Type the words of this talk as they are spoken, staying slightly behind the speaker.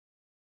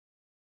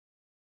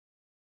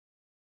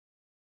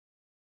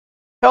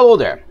Hello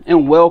there,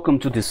 and welcome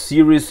to the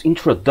series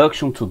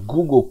Introduction to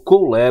Google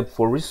Colab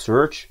for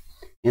Research.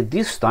 And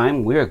this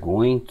time we are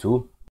going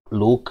to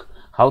look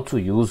how to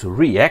use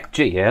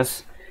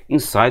React.JS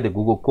inside the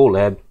Google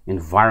Colab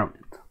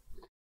environment.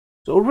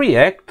 So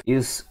React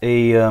is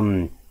a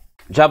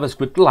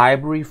JavaScript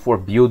library for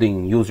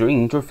building user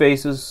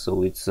interfaces.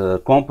 So it's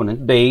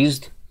component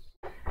based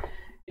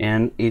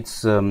and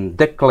it's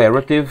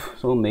declarative,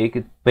 so make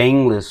it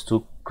painless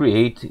to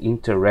create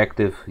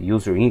interactive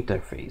user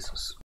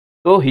interfaces.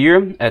 So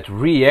here at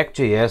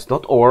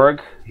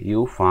reactjs.org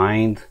you'll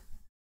find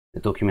the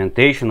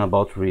documentation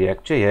about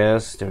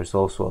React.js. There's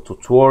also a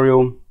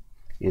tutorial.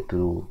 It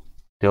will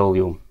tell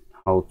you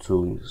how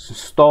to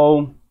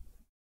install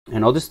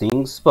and all these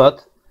things,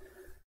 but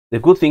the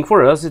good thing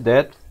for us is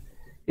that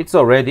it's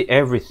already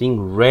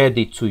everything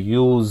ready to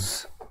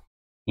use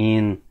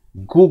in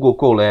Google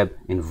Colab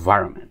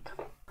environment.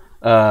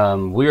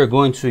 We are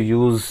going to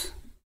use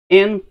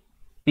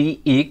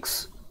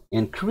npx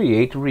and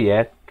create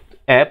React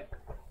app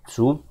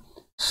to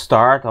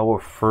start our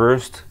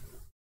first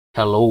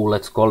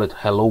let's call it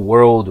hello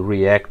world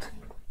React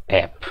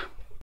app.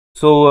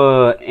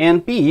 So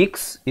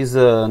npx is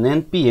an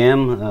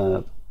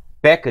npm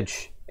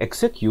package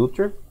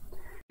executor,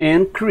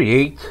 and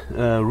create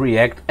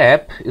React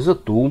app is a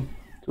tool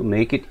to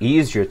make it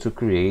easier to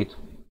create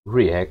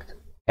React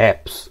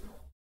apps.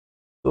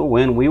 So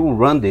when we will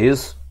run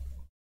this,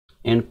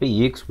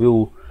 npx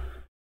will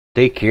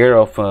take care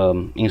of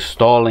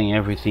installing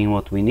everything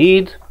what we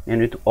need,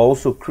 and it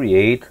also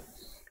create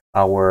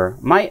our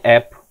my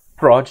app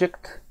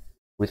project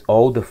with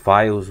all the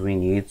files we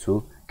need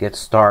to get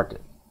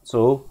started.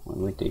 So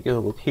when we take a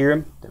look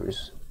here, there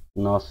is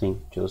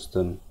nothing, just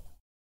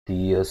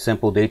the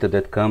sample data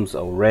that comes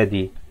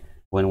already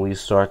when we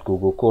start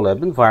Google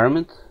Colab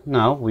environment.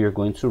 Now we are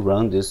going to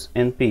run this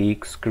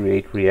npx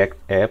create React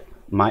app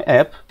my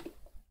app.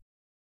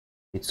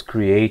 It's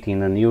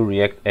creating a new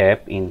React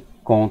app in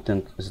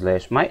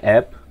content/my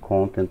app.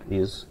 Content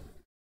is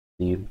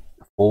the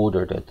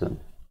folder that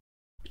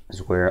is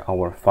where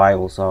our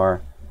files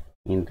are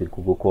in the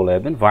Google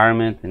Colab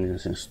environment, and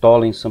is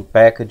installing some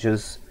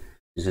packages.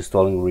 Is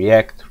installing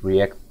React,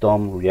 React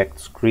DOM, React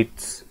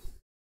scripts.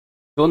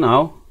 So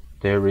now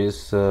there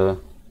is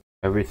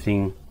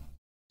everything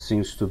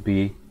seems to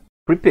be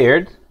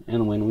prepared,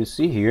 and when we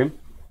see here,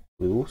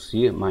 we will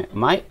see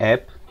my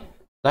app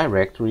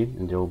directory,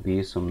 and there will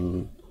be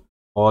some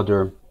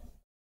other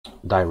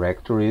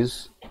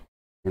directories,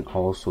 and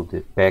also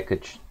the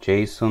package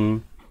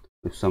JSON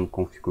with some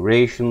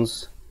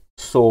configurations,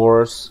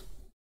 source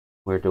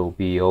where there will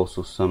be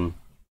also some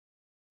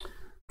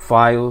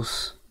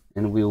files,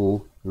 and we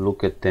will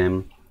look at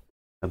them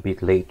a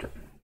bit later.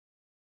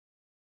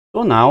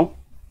 So now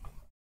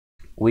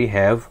we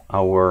have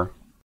our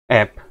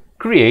app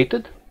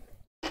created.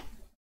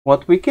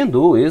 What we can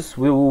do is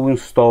we will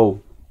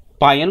install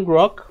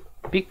PyNgrok,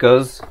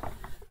 because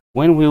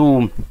when we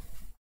will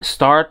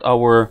start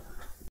our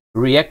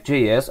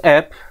React.js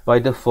app, by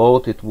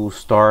default it will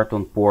start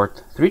on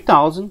port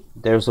 3000.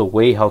 There's a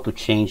way how to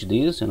change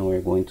this, and we're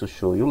going to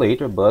show you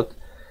later, but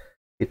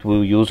it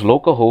will use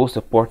localhost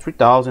at port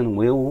 3000.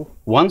 We'll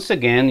once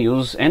again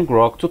use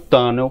ngrok to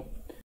tunnel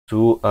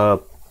to a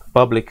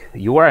public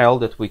URL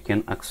that we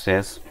can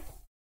access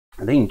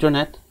the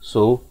internet.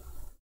 So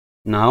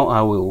now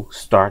I will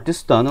start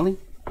this tunneling.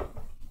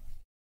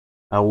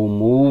 I will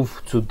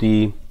move to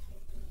the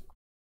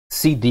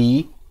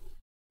CD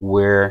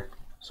where,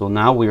 so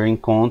now we're in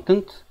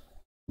content,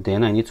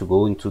 then I need to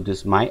go into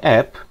this my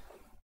app.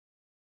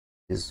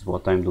 This is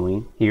what I'm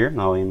doing here.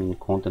 Now I'm in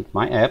content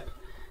my app,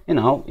 and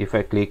now if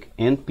I click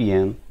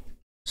npm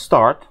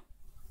start,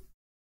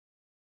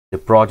 the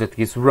project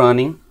is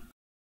running.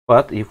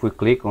 But if we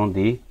click on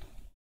the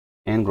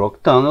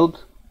ngrok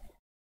tunneled,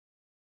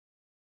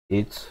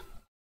 it's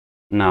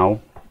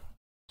now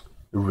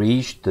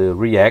reached the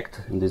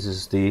React, and this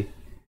is the,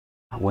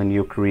 when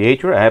you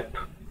create your app,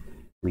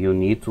 you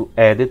need to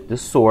edit the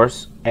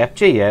source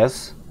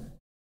app.js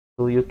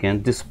so you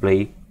can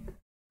display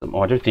some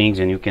other things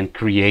and you can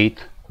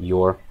create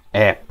your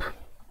app.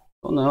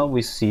 So now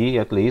we see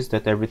at least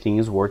that everything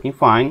is working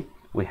fine.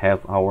 We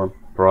have our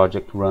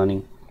project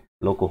running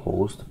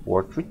localhost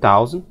port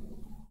 3000,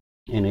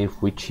 and if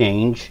we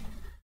change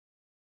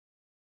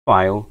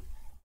file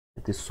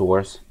at the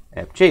source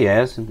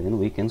app.js, and then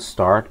we can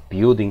start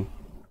building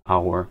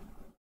our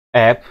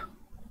app.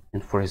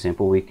 And for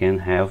example, we can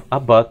have a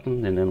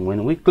button, and then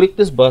when we click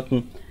this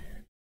button,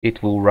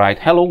 it will write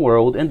hello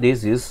world, and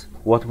this is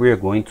what we are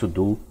going to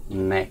do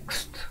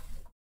next.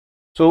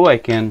 So I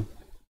can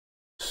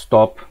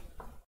stop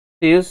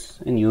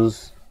this and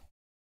use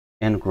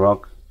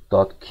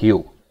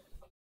ngrok.q.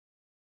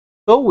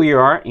 So we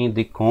are in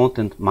the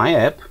content my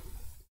app,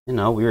 and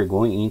now we are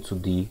going into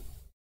the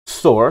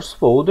source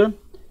folder,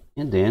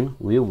 and then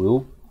we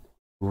will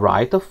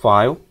write a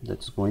file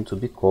that's going to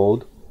be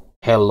called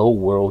hello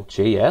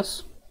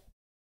world.js,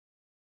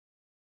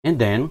 and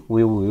then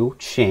we will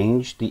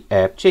change the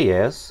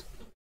app.js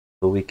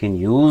so we can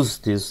use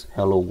this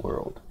hello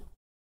world.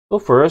 So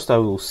first I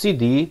will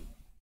cd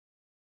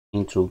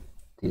into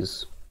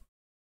this.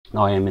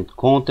 Now I am in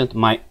content,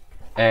 my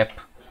app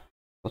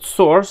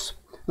source.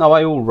 Now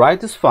I will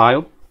write this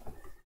file,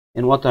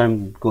 and what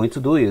I'm going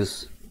to do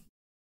is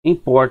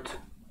import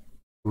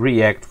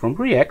React from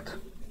React.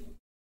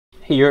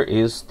 Here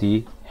is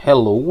the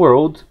hello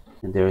world,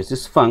 and there is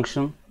this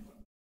function.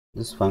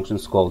 This function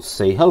is called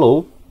say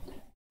hello,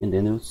 and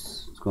then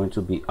it's going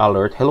to be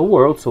alert hello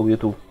world, so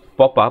it will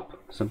pop up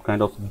some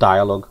kind of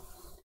dialogue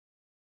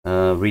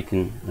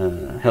written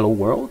hello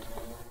world.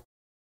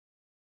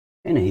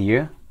 And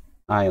here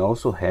I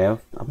also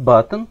have a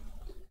button,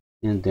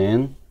 and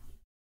then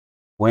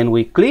when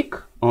we click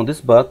on this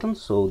button,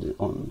 so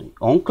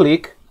on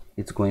click,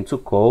 it's going to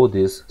call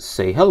this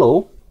say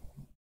hello,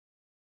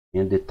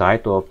 and the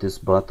title of this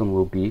button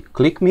will be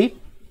click me,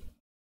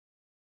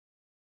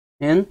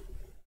 and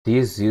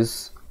this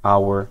is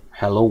our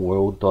hello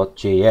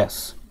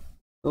world.js.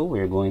 So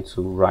we're going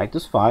to write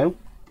this file.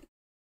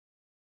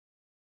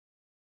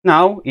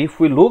 Now if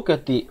we look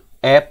at the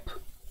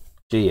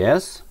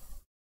app.js,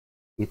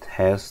 it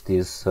has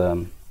this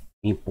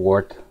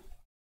import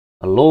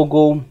a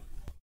logo,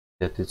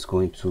 that it's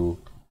going to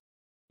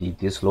be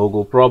this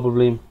logo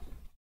probably.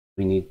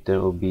 There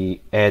will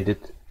be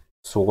edit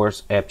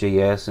source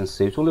app.js and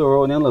save to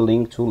URL, and a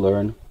link to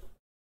learn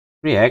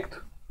React.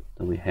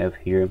 And we have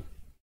here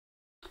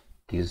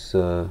this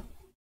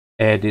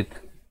edit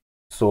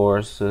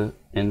source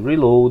and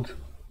reload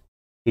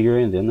here,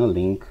 and then a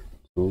link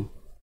to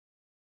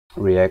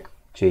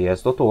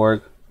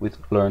reactjs.org with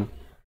learn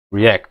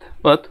React.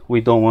 But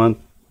we don't want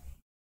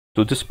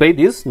to display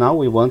this. Now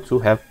we want to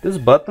have this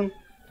button,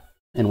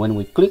 and when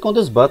we click on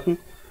this button,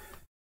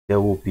 there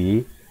will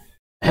be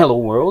hello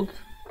world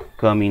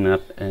coming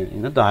up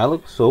in a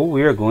dialog. So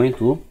we are going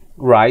to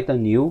write a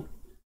new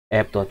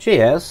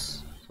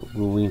app.js. So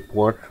we will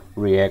import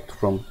React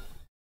from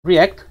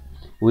React.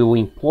 We will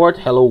import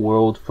hello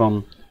world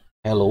from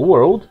hello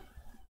world,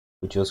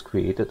 we just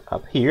created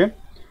up here.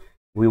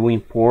 We will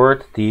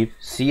import the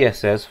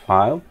CSS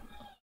file.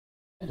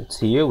 It's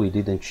here. We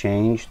didn't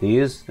change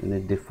this, and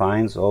it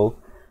defines all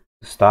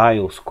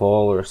styles,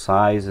 color,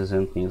 sizes,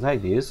 and things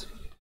like this.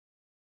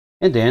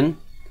 And then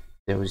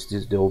there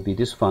will be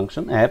this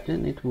function app,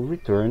 and it will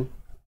return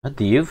a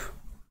div,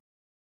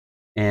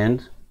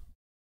 and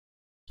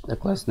the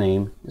class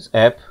name is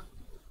app,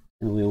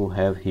 and we will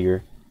have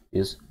here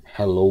is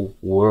hello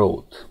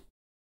world.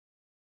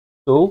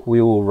 So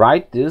we will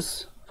write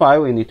this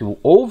file, and it will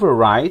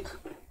overwrite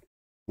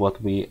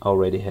what we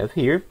already have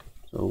here.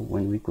 So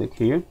when we click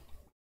here,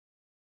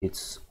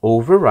 it's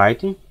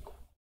overwriting.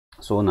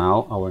 So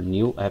now our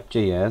new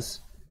app.js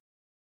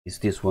is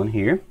this one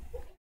here.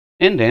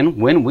 And then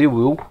when we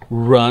will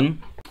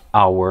run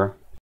our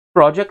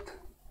project,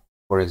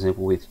 for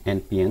example with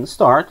npm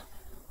start,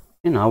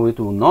 and now it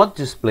will not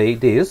display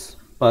this,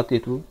 but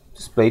it will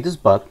display this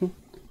button,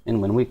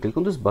 and when we click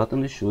on this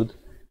button, it should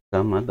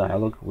come a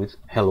dialog with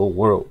hello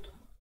world.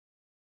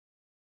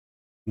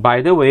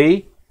 By the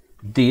way,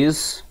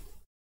 this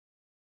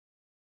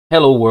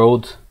hello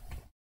world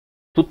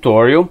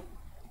tutorial,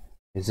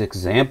 this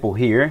example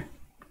here,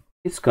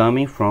 is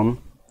coming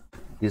from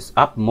this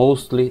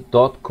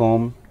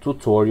appmostly.com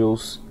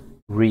tutorials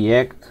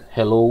React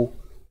hello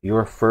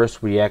your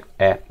first React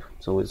app.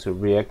 So it's a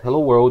React hello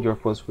world your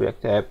first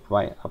React app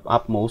by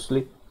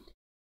appmostly,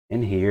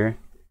 and here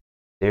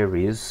there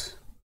is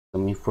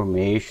some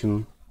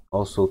information,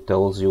 also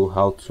tells you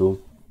how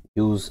to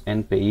use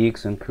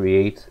npx and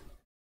create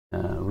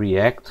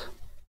React.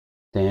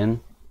 Then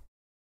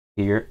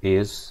here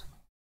is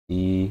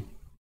the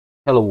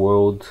hello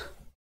world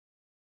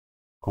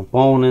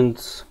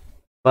components,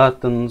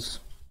 buttons,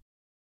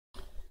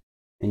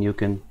 and you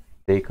can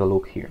take a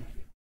look here.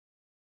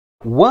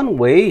 One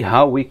way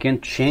how we can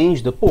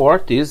change the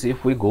port is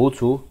if we go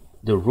to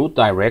the root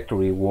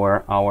directory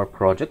where our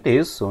project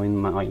is. So in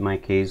my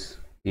case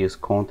is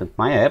content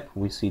my app,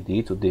 we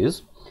cd to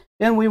this,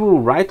 and we will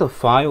write a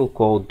file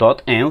called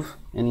 .env,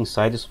 and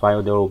inside this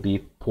file there will be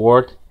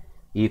port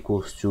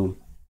equals to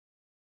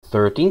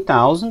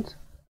 13,000.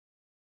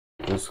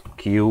 Just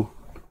kill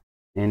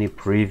any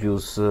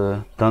previous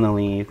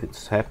tunneling if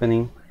it's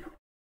happening.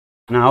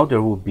 Now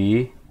there will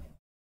be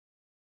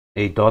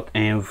a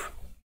 .env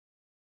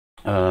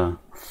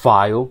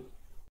file,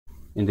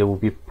 and there will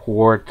be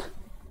port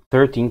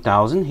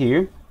 13,000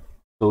 here.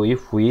 So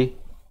if we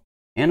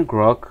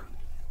ngrok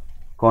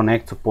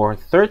connect to port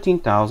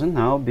 13,000,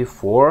 now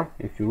before,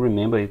 if you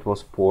remember, it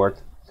was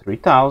port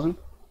 3000,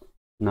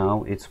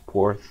 now it's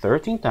port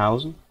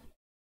 13,000.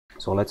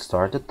 So let's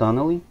start the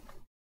tunneling.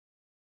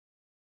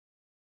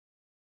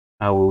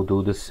 I will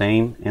do the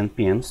same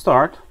npm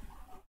start.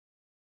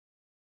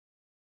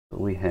 So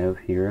we have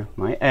here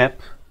my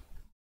app,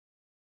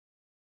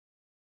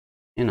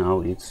 and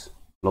now it's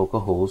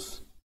localhost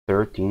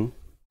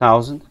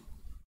 13,000.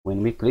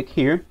 When we click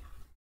here,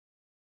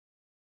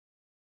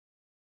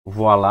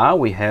 voila,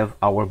 we have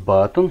our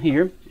button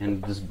here,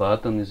 and this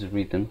button is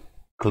written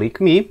click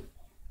me.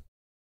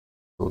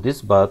 So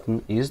this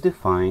button is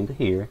defined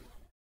here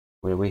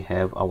where we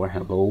have our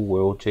hello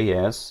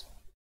world.js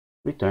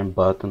return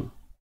button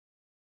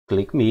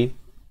click me,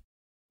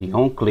 the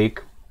on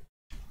click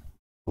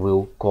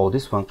will call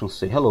this function,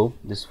 say hello.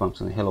 This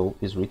function hello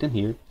is written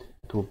here.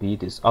 It will be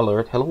this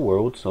alert hello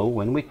world. So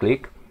when we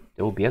click,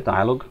 there will be a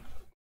dialog.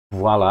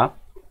 Voila,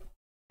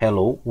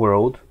 hello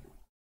world.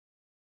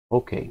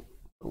 Okay,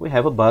 we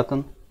have a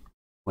button.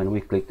 When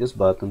we click this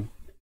button,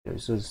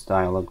 there's this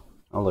dialog,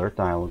 alert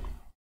dialog,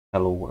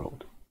 hello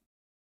world.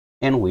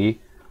 And we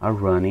are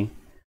running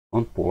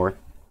on port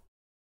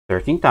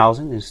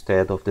 13,000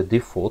 instead of the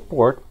default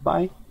port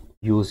by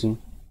using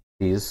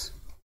this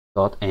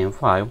 .env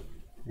file,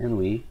 and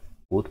we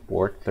put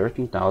port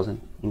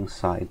 13,000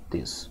 inside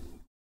this.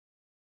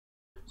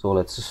 So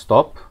let's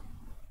stop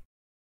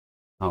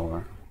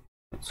our,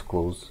 let's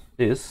close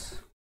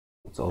this.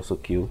 Let's also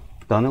kill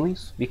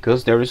tunnelings,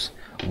 because there is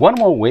one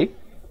more way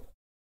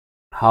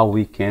how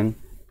we can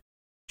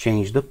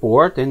change the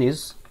port, and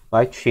is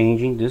by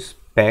changing this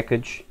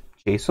package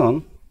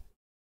JSON.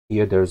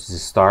 Here there's the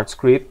start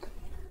script,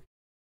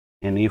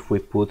 and if we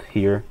put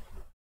here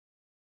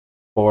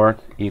port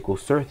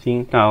equals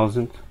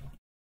 13,000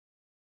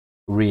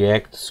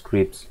 React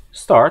scripts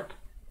start,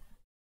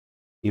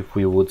 if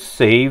we would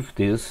save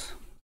this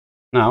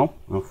now,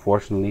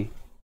 unfortunately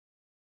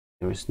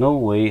there is no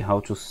way how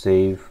to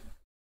save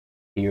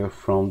here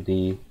from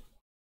the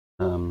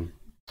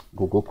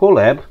Google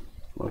Colab.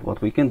 But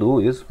what we can do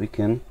is we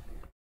can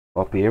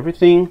copy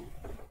everything.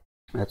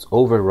 Let's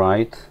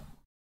overwrite,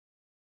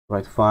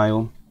 write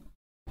file,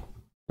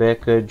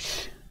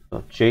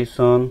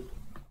 package.json.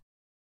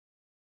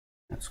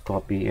 Let's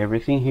copy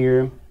everything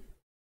here,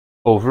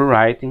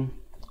 overwriting.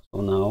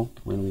 So now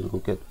when we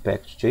look at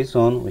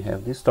package.json, we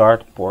have the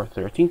start port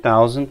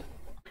 13,000.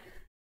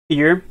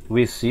 Here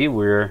we see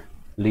we're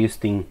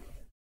listing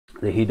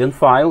the hidden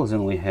files,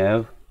 and we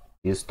have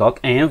this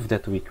 .env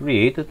that we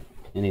created,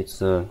 and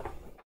it's a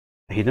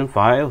hidden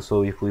file.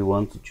 So if we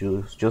want to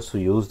choose just to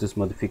use this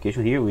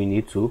modification here, we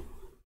need to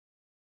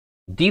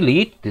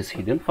delete this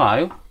hidden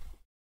file.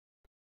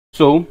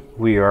 So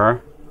we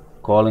are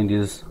calling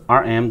this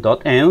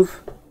rm.env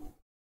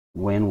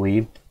when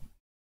we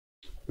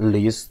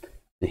list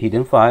the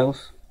hidden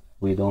files.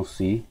 We don't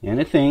see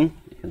anything.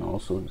 You can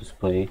also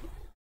display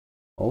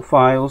all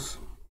files.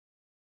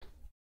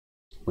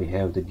 We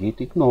have the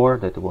git ignore,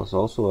 that was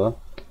also a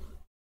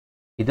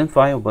hidden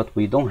file, but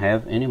we don't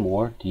have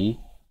anymore the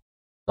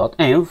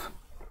 .env.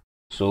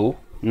 So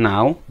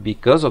now,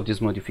 because of this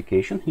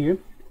modification here,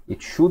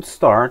 it should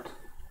start.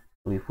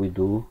 So if we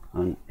do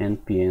an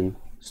npm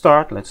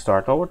start, let's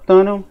start our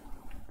tunnel,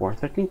 port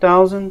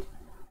 13,000,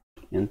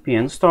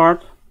 npm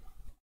start.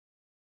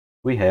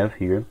 We have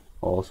here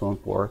also on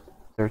port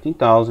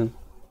 13,000.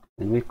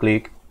 When we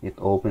click, it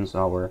opens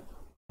our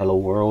hello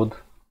world.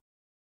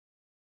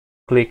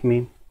 Click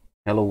me,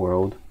 hello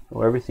world.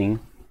 So everything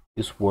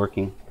is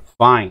working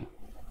fine.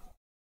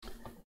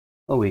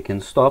 So we can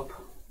stop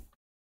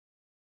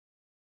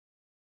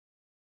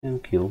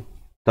and kill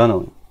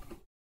tunneling.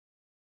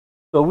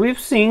 So we've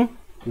seen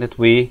that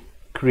we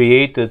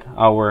created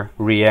our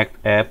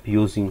React app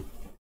using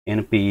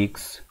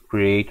npx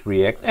create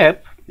React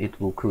app. It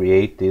will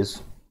create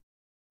this,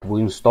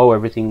 we'll install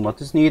everything what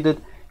is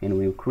needed, and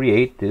we'll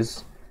create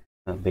this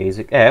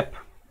basic app.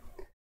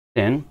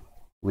 Then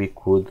we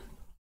could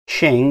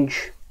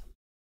change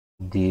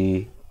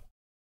the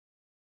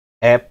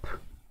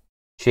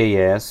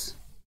app.js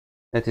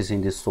that is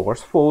in the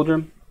source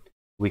folder.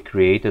 We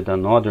created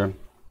another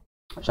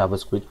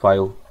JavaScript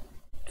file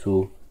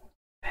to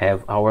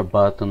have our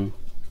button,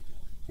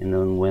 and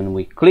then when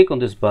we click on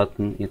this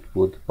button, it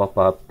would pop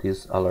up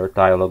this alert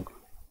dialog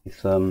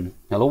with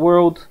hello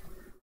world.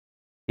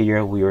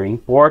 Here we are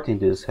importing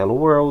this hello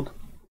world,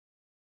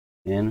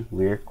 and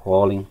we're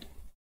calling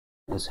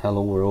this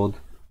hello world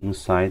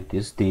inside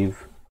this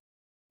div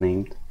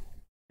named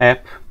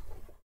app.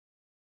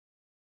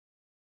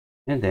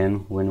 And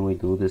then when we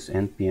do this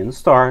npm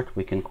start,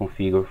 we can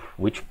configure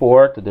which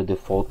port. The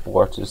default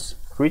port is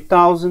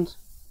 3000,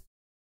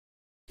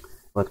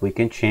 but we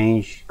can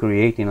change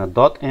creating a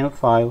 .env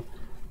file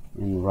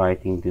and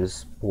writing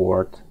this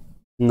port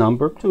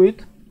number to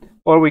it,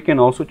 or we can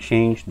also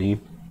change the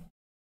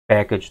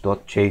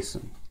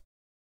package.json.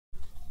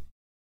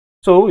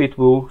 So it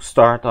will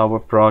start our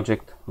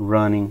project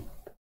running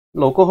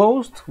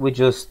localhost. We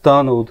just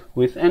tunneled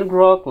with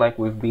ngrok like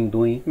we've been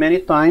doing many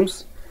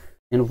times,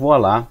 and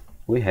voila,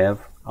 we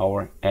have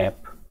our app.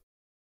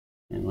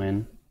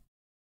 And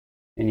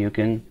you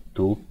can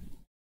do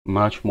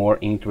much more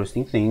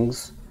interesting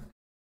things.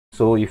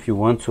 So if you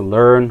want to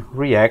learn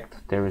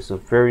React, there is a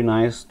very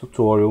nice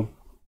tutorial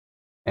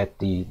at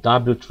the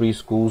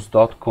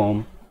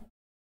w3schools.com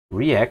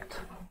React.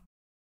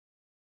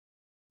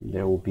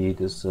 There will be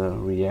this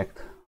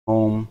React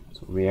home.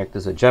 So React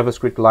is a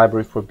JavaScript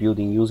library for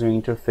building user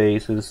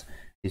interfaces.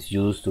 It's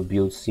used to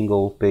build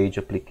single page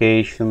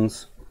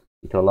applications.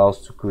 It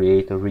allows to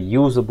create a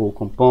reusable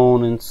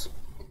components.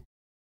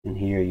 And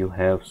here you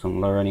have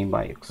some learning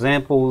by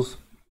examples.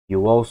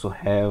 You also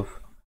have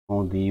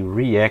on the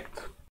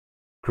React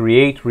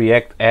create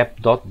React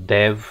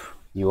app.dev.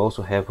 You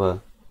also have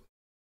a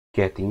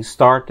getting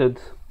started.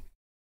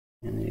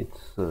 and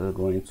it's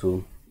going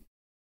to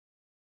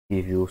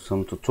give you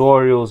some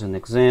tutorials and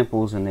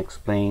examples and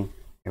explain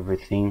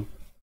everything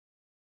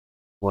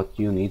what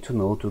you need to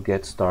know to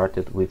get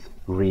started with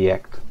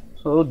React.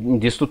 So in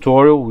this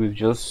tutorial we've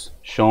just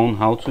shown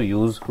how to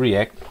use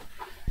React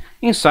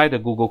inside the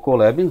Google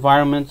Colab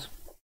environment.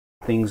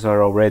 Things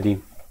are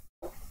already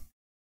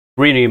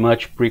pretty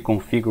much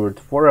pre-configured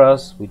for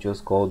us. We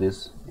just call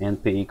this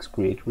npx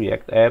create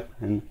react app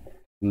and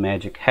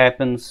magic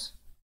happens.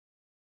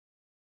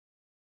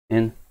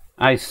 And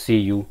I see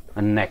you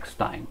next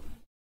time.